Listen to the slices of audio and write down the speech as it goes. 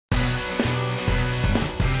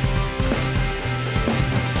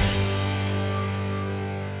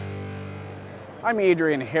I'm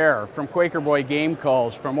Adrian Hare from Quaker Boy Game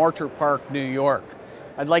Calls from Orchard Park, New York.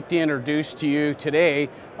 I'd like to introduce to you today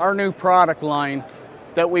our new product line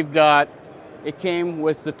that we've got. It came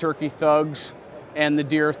with the turkey thugs and the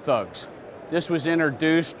deer thugs. This was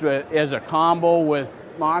introduced as a combo with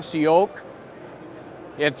Mossy Oak.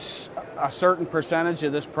 It's a certain percentage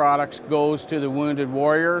of this product goes to the wounded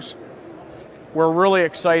warriors. We're really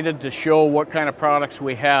excited to show what kind of products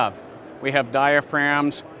we have. We have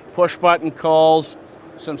diaphragms, push button calls,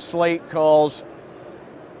 some slate calls,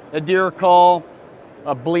 a deer call,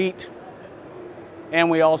 a bleat, and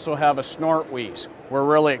we also have a snort wheeze. We're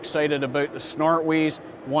really excited about the snort wheeze,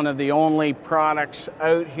 one of the only products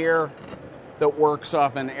out here that works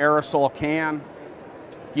off an aerosol can.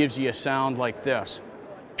 Gives you a sound like this.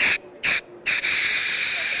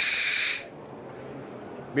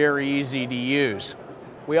 Very easy to use.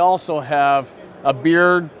 We also have a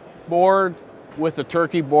beard board with a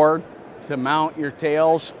turkey board to mount your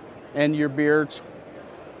tails and your beards.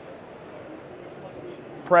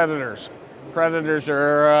 Predators. Predators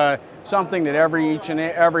are something that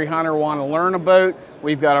every hunter want to learn about.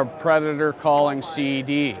 We've got a predator calling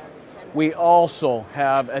CD. We also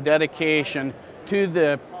have a dedication to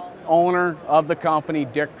the owner of the company,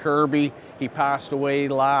 Dick Kirby. He passed away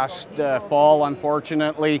last fall,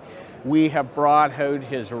 unfortunately. We have brought out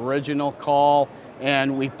his original call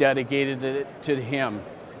and we've dedicated it to him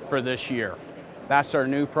for this year. That's our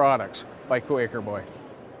new products by Quaker Boy.